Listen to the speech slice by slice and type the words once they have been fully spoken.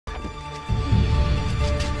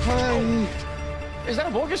Is that a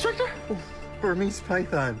boa constrictor? Burmese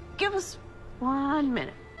python. Give us 1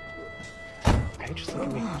 minute. Okay, just look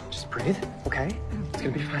at me. Just breathe, okay? It's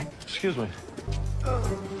gonna be fine. Excuse me.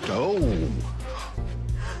 Go.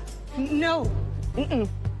 No.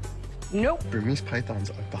 Nope. Burmese pythons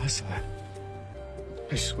are docile.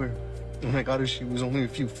 I swear. When I got her, she was only a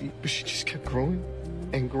few feet, but she just kept growing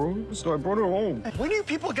and growing, so I brought her home. When are you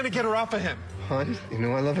people gonna get her off of him? Hon, you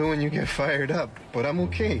know I love it when you get fired up, but I'm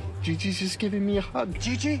okay. Gigi's just giving me a hug.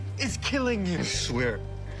 Gigi is killing you. I swear.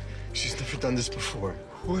 She's never done this before.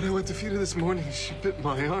 When I went to feed her this morning, she bit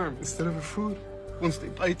my arm instead of her food. Once they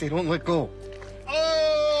bite, they don't let go.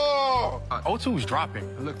 Oh! O2's dropping.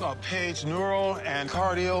 I looked up page, neural, and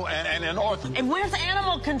cardio, and ortho. And where's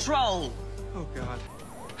animal control? Oh, God.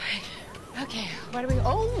 Okay, where do we?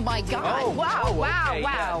 Oh my God! Oh, wow! oh, Wow! okay,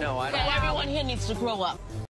 Wow! yeah, no, I don't- Okay, everyone here needs to grow up.